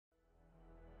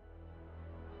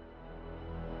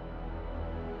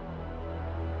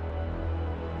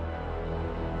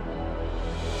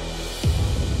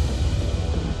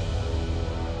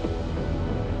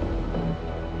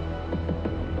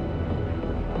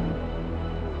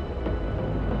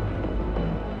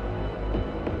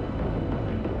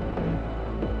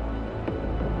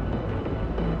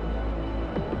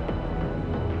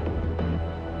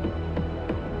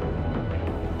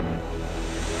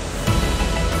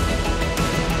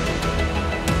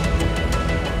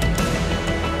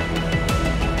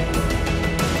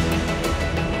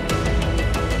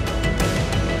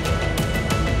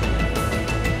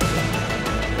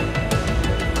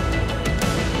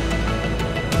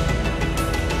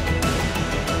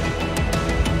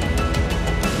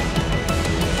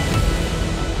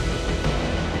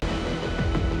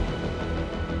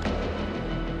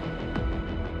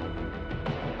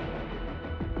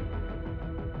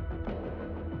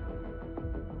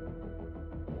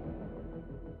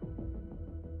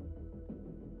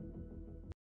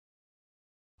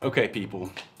Okay,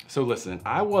 people, so listen,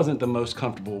 I wasn't the most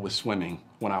comfortable with swimming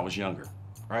when I was younger,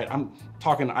 right? I'm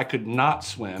talking I could not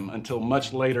swim until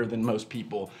much later than most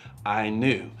people I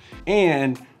knew.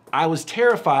 And I was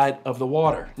terrified of the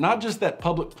water. Not just that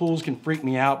public pools can freak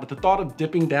me out, but the thought of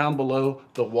dipping down below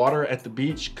the water at the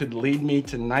beach could lead me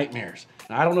to nightmares.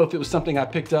 Now, I don't know if it was something I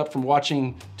picked up from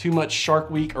watching too much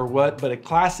Shark Week or what, but a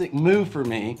classic move for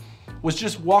me was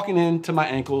just walking into my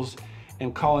ankles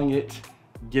and calling it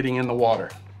getting in the water.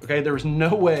 Okay, there was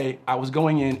no way I was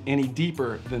going in any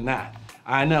deeper than that.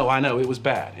 I know, it was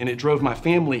bad, and it drove my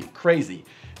family crazy.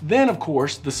 Then, of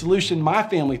course, the solution my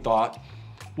family thought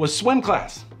was swim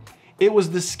class. It was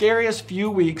the scariest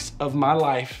few weeks of my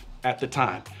life at the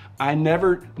time. I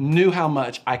never knew how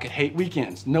much I could hate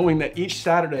weekends, knowing that each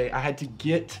Saturday I had to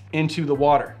get into the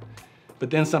water. But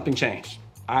then something changed.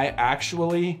 I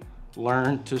actually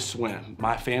learned to swim.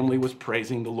 My family was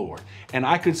praising the Lord, and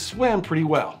I could swim pretty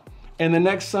well. And the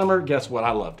next summer, guess what? I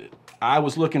loved it. I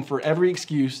was looking for every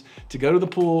excuse to go to the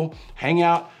pool, hang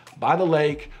out by the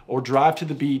lake, or drive to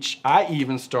the beach. I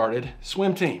even started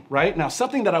swim team, right? Now,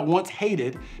 something that I once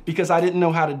hated because I didn't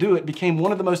know how to do it became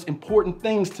one of the most important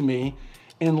things to me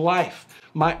in life.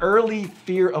 My early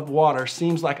fear of water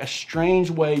seems like a strange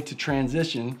way to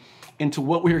transition into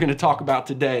what we're gonna talk about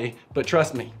today, but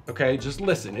trust me, okay? Just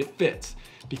listen, it fits.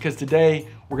 Because today,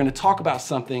 we're gonna talk about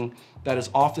something that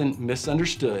is often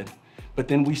misunderstood, but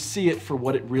then we see it for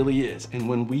what it really is. And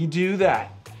when we do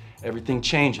that, everything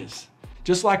changes.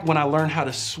 Just like when I learned how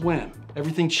to swim,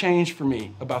 everything changed for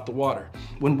me about the water.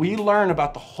 When we learn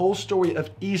about the whole story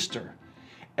of Easter,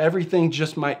 everything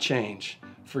just might change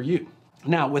for you.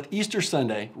 Now, with Easter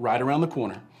Sunday right around the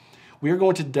corner, we are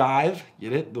going to dive,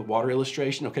 get it, the water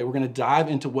illustration, okay, we're gonna dive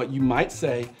into what you might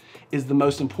say is the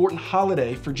most important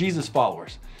holiday for Jesus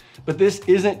followers. But this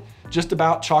isn't just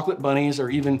about chocolate bunnies or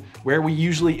even where we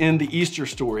usually end the Easter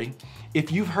story.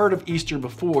 If you've heard of Easter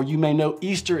before, you may know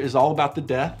Easter is all about the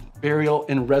death, burial,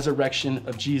 and resurrection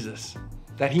of Jesus.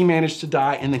 That he managed to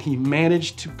die and then he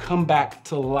managed to come back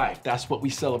to life. That's what we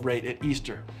celebrate at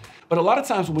Easter. But a lot of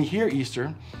times when we hear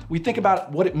Easter, we think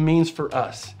about what it means for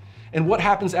us and what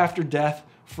happens after death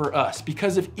for us.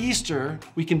 Because of Easter,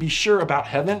 we can be sure about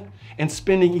heaven and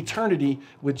spending eternity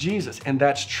with Jesus, and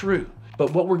that's true.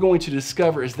 But what we're going to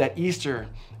discover is that Easter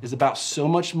is about so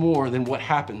much more than what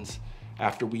happens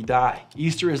after we die.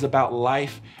 Easter is about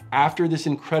life after this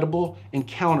incredible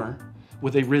encounter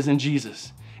with a risen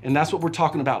Jesus. And that's what we're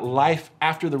talking about, life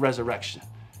after the resurrection,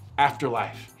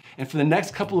 afterlife. And for the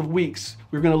next couple of weeks,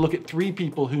 we're gonna look at 3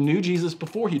 people who knew Jesus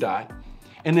before he died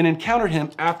and then encountered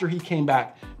him after he came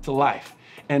back to life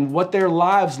and what their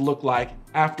lives look like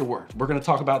afterwards. We're gonna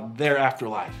talk about their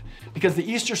afterlife because the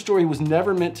Easter story was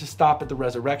never meant to stop at the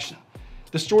resurrection.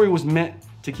 The story was meant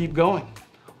to keep going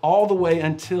all the way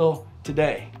until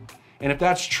today. And if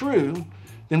that's true,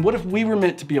 then what if we were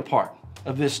meant to be a part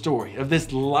of this story, of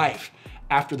this life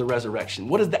after the resurrection?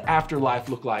 What does the afterlife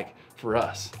look like for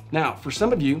us? Now, for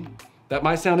some of you, that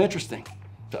might sound interesting.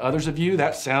 To others of you,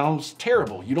 that sounds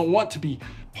terrible. You don't want to be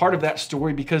part of that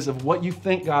story because of what you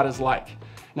think God is like.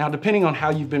 Now, depending on how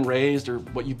you've been raised or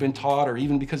what you've been taught, or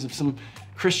even because of some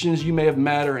Christians you may have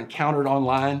met or encountered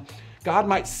online, God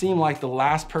might seem like the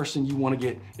last person you want to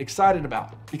get excited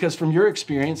about. Because from your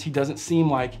experience, he doesn't seem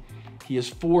like he is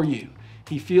for you.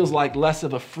 He feels like less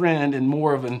of a friend and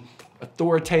more of an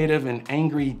authoritative and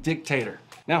angry dictator.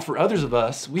 Now, for others of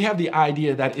us, we have the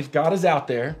idea that if God is out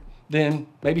there, then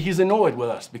maybe he's annoyed with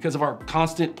us because of our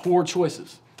constant poor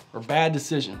choices or bad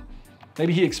decision.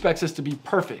 Maybe he expects us to be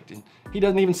perfect and he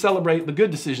doesn't even celebrate the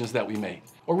good decisions that we made.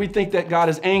 Or we think that God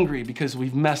is angry because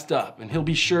we've messed up and he'll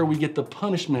be sure we get the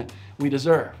punishment we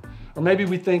deserve. Or maybe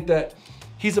we think that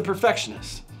he's a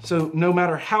perfectionist, so no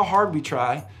matter how hard we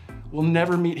try, we'll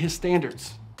never meet his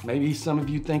standards. Maybe some of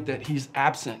you think that he's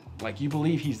absent, like you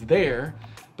believe he's there,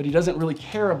 but he doesn't really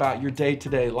care about your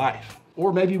day-to-day life.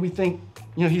 Or maybe we think,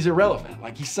 he's irrelevant,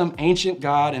 like he's some ancient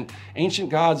God, and ancient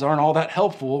gods aren't all that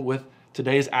helpful with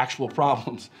today's actual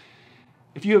problems.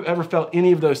 If you have ever felt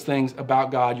any of those things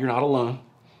about God, you're not alone.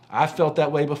 I've felt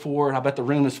that way before, and I bet the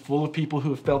room is full of people who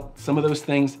have felt some of those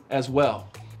things as well.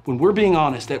 When we're being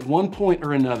honest, at one point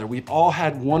or another, we've all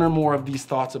had one or more of these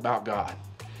thoughts about God.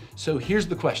 So here's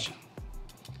the question.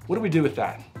 What do we do with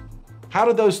that? How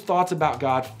do those thoughts about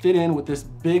God fit in with this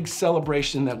big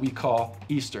celebration that we call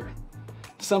Easter?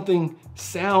 Something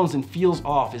sounds and feels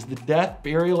off. Is the death,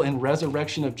 burial, and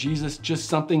resurrection of Jesus just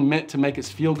something meant to make us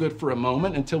feel good for a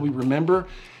moment until we remember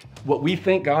what we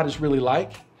think God is really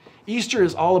like? Easter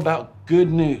is all about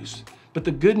good news, but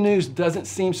the good news doesn't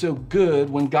seem so good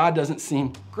when God doesn't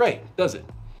seem great, does it?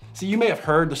 See, you may have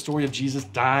heard the story of Jesus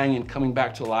dying and coming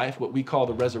back to life, what we call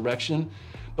the resurrection.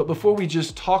 But before we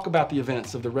just talk about the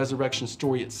events of the resurrection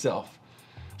story itself,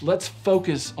 let's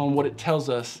focus on what it tells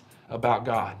us about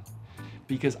God.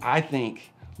 Because I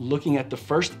think looking at the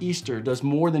first Easter does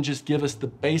more than just give us the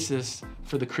basis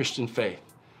for the Christian faith.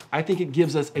 I think it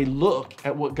gives us a look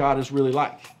at what God is really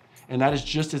like. And that is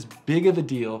just as big of a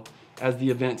deal as the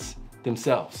events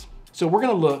themselves. So we're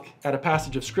gonna look at a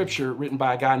passage of scripture written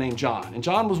by a guy named John. And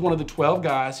John was one of the 12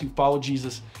 guys who followed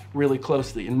Jesus really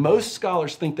closely. And most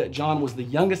scholars think that John was the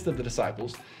youngest of the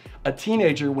disciples, a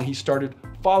teenager when he started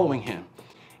following him.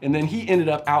 And then he ended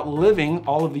up outliving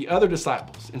all of the other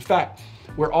disciples. In fact,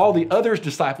 where all the other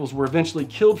disciples were eventually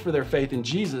killed for their faith in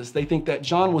Jesus, they think that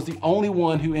John was the only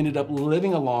one who ended up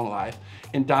living a long life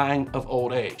and dying of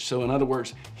old age. So in other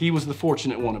words, he was the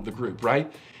fortunate one of the group, right?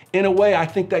 In a way, I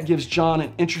think that gives John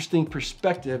an interesting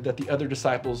perspective that the other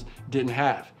disciples didn't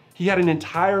have. He had an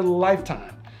entire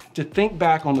lifetime to think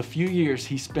back on the few years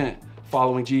he spent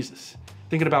following Jesus,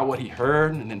 thinking about what he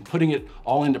heard and then putting it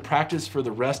all into practice for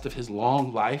the rest of his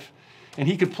long life. And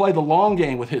he could play the long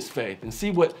game with his faith and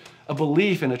see what a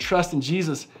belief and a trust in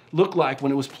Jesus looked like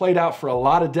when it was played out for a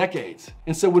lot of decades.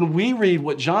 And so when we read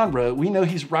what John wrote, we know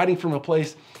he's writing from a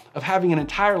place of having an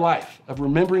entire life, of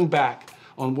remembering back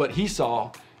on what he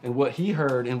saw and what he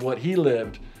heard and what he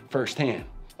lived firsthand.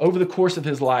 Over the course of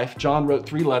his life, John wrote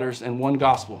 3 letters and 1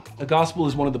 gospel. A gospel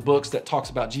is one of the books that talks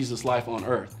about Jesus' life on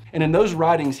earth. And in those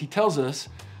writings, he tells us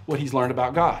what he's learned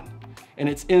about God. And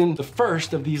it's in the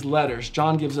first of these letters,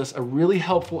 John gives us a really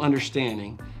helpful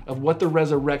understanding of what the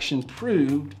resurrection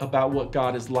proved about what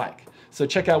God is like. So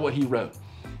check out what he wrote.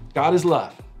 God is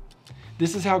love.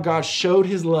 This is how God showed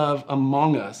his love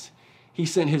among us. He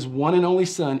sent his one and only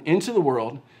Son into the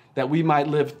world that we might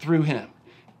live through him.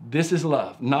 This is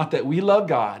love, not that we love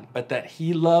God, but that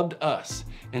he loved us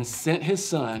and sent his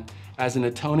Son as an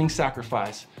atoning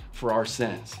sacrifice for our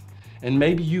sins. And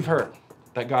maybe you've heard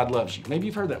that God loves you. Maybe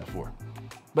you've heard that before,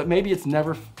 but maybe it's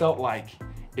never felt like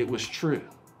it was true.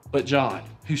 But John,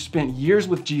 who spent years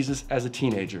with Jesus as a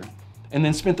teenager and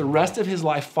then spent the rest of his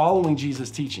life following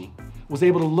Jesus' teaching, was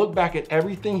able to look back at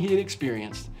everything he had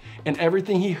experienced and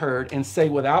everything he heard and say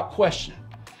without question,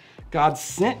 God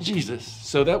sent Jesus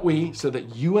so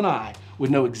that you and I would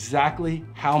know exactly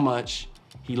how much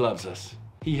he loves us.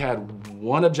 He had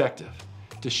one objective,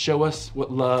 to show us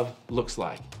what love looks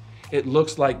like. It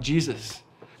looks like Jesus.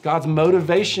 God's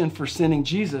motivation for sending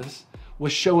Jesus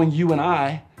was showing you and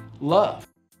I love.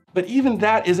 But even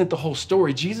that isn't the whole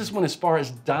story. Jesus went as far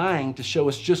as dying to show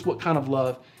us just what kind of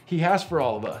love he has for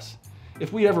all of us.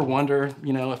 If we ever wonder,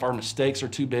 if our mistakes are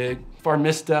too big, if our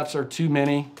missteps are too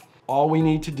many, all we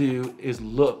need to do is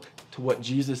look to what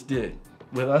Jesus did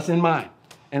with us in mind.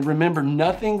 And remember,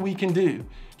 nothing we can do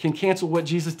can cancel what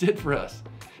Jesus did for us.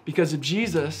 Because of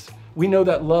Jesus, we know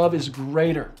that love is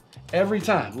greater. Every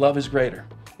time, love is greater.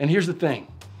 And here's the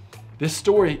thing. This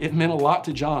story, it meant a lot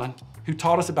to John, who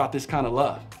taught us about this kind of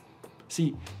love.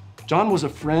 See, John was a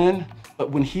friend,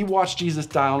 but when he watched Jesus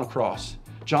die on a cross,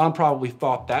 John probably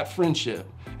thought that friendship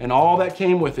and all that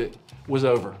came with it was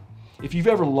over. If you've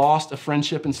ever lost a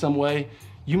friendship in some way,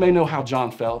 you may know how John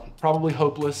felt, probably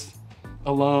hopeless,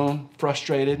 alone,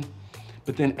 frustrated.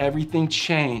 But then everything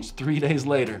changed 3 days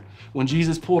later when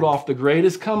Jesus pulled off the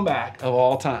greatest comeback of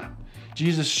all time.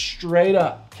 Jesus straight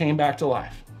up came back to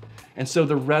life. And so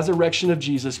the resurrection of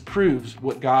Jesus proves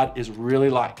what God is really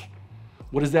like.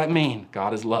 What does that mean?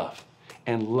 God is love.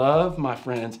 And love, my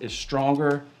friends, is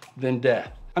stronger than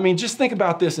death. I mean, just think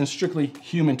about this in strictly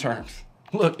human terms.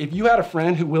 Look, if you had a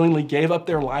friend who willingly gave up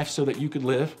their life so that you could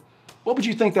live, what would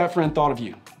you think that friend thought of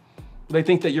you? Would they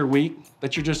think that you're weak,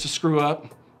 that you're just a screw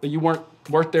up, that you weren't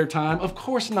worth their time? Of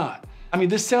course not. I mean,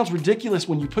 this sounds ridiculous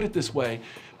when you put it this way,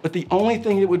 but the only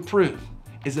thing it would prove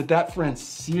is that that friend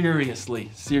seriously,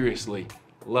 seriously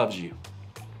loves you.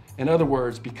 In other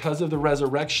words, because of the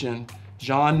resurrection,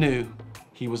 John knew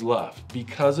he was loved.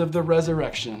 Because of the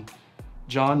resurrection,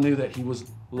 John knew that he was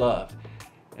loved.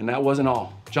 And that wasn't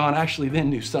all. John actually then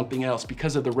knew something else.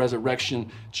 Because of the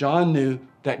resurrection, John knew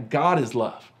that God is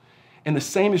love. And the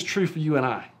same is true for you and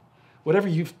I. Whatever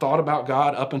you've thought about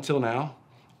God up until now,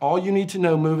 all you need to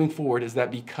know moving forward is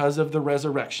that because of the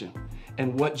resurrection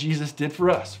and what Jesus did for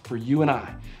us, for you and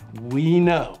I,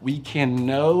 we can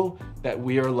know that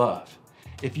we are loved.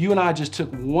 If you and I just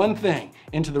took one thing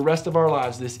into the rest of our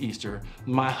lives this Easter,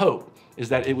 my hope is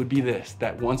that it would be this,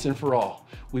 that once and for all,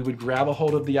 we would grab a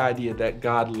hold of the idea that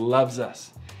God loves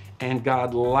us and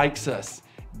God likes us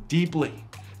deeply.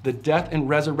 The death and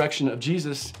resurrection of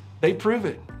Jesus, they prove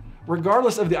it.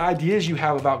 Regardless of the ideas you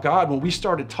have about God, when we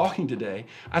started talking today,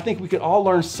 I think we could all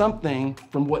learn something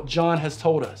from what John has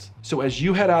told us. So as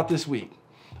you head out this week,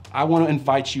 I want to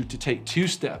invite you to take 2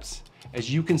 steps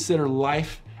as you consider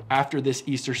life after this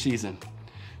Easter season.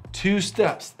 2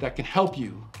 steps that can help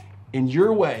you, in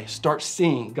your way, start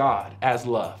seeing God as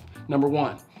love. Number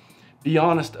 1, be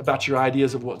honest about your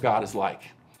ideas of what God is like.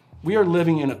 We are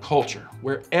living in a culture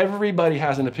where everybody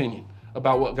has an opinion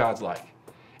about what God's like.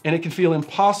 And it can feel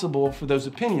impossible for those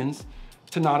opinions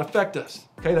to not affect us.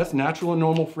 Okay, that's natural and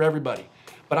normal for everybody.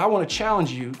 But I want to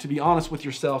challenge you to be honest with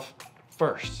yourself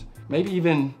first. Maybe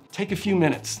even take a few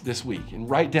minutes this week and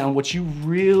write down what you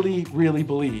really, really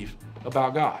believe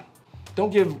about God. Don't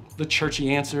give the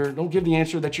churchy answer. Don't give the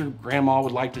answer that your grandma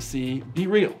would like to see. Be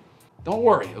real. Don't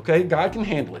worry, okay? God can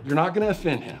handle it. You're not going to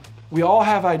offend him. We all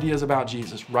have ideas about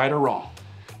Jesus, right or wrong.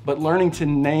 But learning to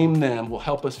name them will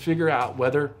help us figure out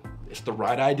whether it's the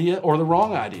right idea or the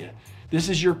wrong idea. This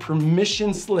is your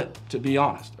permission slip to be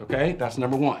honest, okay? That's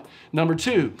number 1. Number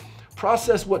 2,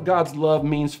 process what God's love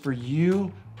means for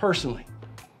you personally.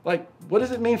 Like, what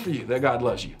does it mean for you that God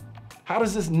loves you? How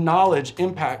does this knowledge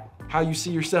impact how you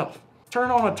see yourself?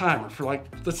 Turn on a timer for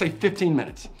let's say 15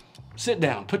 minutes. Sit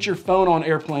down, put your phone on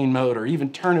airplane mode or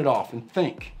even turn it off and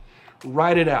think.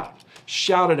 Write it out,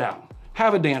 shout it out.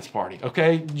 Have a dance party,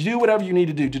 okay? Do whatever you need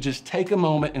to do to just take a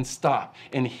moment and stop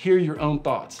and hear your own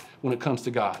thoughts when it comes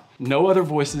to God. No other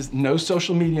voices, no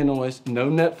social media noise, no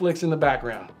Netflix in the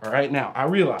background, all right? Now, I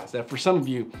realize that for some of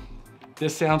you,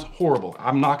 this sounds horrible.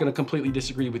 I'm not gonna completely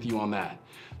disagree with you on that.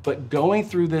 But going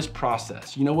through this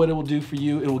process, you know what it will do for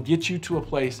you? It will get you to a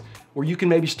place where you can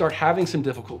maybe start having some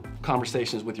difficult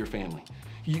conversations with your family.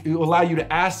 It will allow you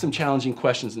to ask some challenging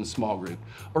questions in small group,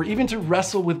 or even to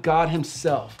wrestle with God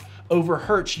himself over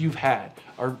hurts you've had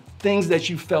or things that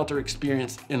you felt or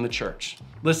experienced in the church.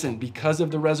 Listen, because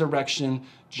of the resurrection,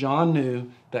 John knew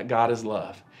that God is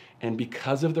love. And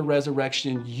because of the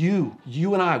resurrection, you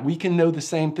and I, we can know the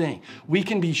same thing. We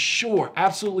can be sure,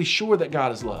 absolutely sure that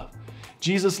God is love.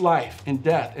 Jesus' life and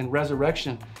death and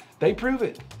resurrection, they prove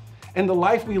it. And the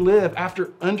life we live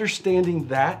after understanding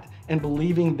that and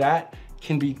believing that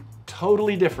can be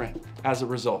totally different as a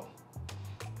result.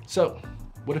 So,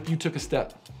 what if you took a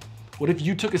step? What if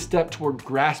you took a step toward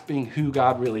grasping who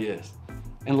God really is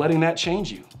and letting that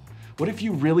change you? What if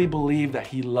you really believe that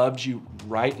he loved you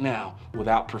right now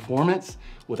without performance,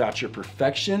 without your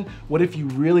perfection? What if you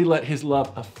really let his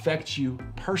love affect you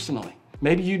personally?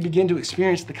 Maybe you'd begin to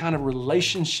experience the kind of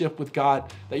relationship with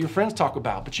God that your friends talk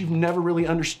about, but you've never really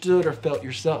understood or felt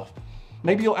yourself.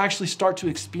 Maybe you'll actually start to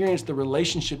experience the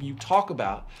relationship you talk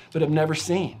about, but have never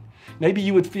seen. Maybe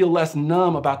you would feel less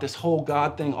numb about this whole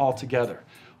God thing altogether.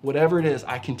 Whatever it is,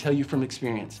 I can tell you from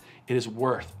experience, it is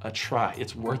worth a try.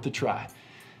 It's worth a try.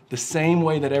 The same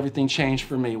way that everything changed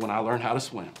for me when I learned how to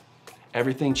swim.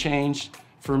 Everything changed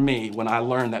for me when I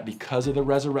learned that because of the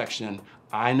resurrection,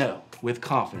 I know with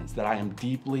confidence that I am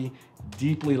deeply,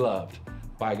 deeply loved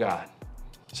by God.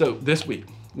 So this week,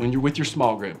 when you're with your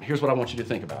small group, here's what I want you to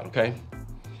think about, okay?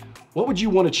 What would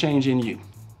you want to change in you?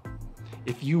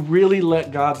 If you really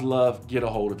let God's love get a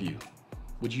hold of you,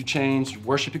 would you change your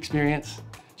worship experience?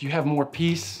 Do you have more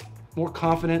peace, more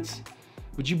confidence?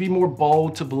 Would you be more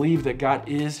bold to believe that God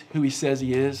is who he says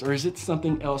he is? Or is it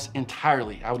something else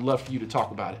entirely? I would love for you to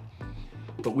talk about it.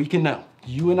 But we can know,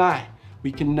 you and I,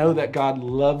 we can know that God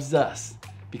loves us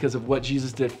because of what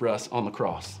Jesus did for us on the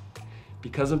cross.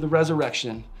 Because of the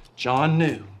resurrection, John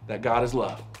knew that God is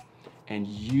love. And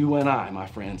you and I, my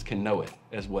friends, can know it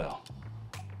as well.